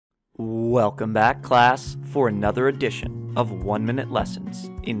Welcome back, class, for another edition of 1-Minute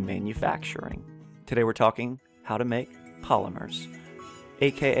Lessons in Manufacturing. Today we're talking how to make polymers,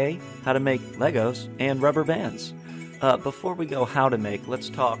 aka how to make Legos and rubber bands. Before we go how to make, let's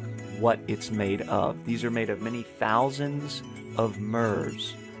talk what it's made of. These are made of many thousands of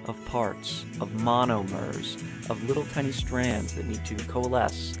mers, of parts, of monomers, of little tiny strands that need to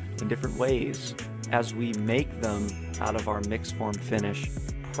coalesce in different ways as we make them out of our mixed form finish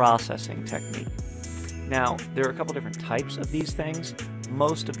processing technique. Now, there are a couple different types of these things.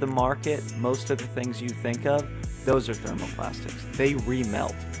 Most of the market, most of the things you think of, those are thermoplastics. They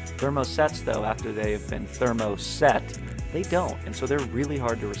remelt. Thermosets, though, after they have been thermoset, they don't, and so they're really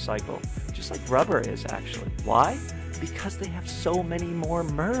hard to recycle, just like rubber is actually. Why? Because they have so many more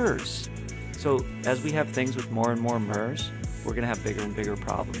mers. So as we have things with more and more mers, we're going to have bigger and bigger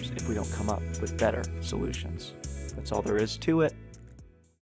problems if we don't come up with better solutions. That's all there is to it.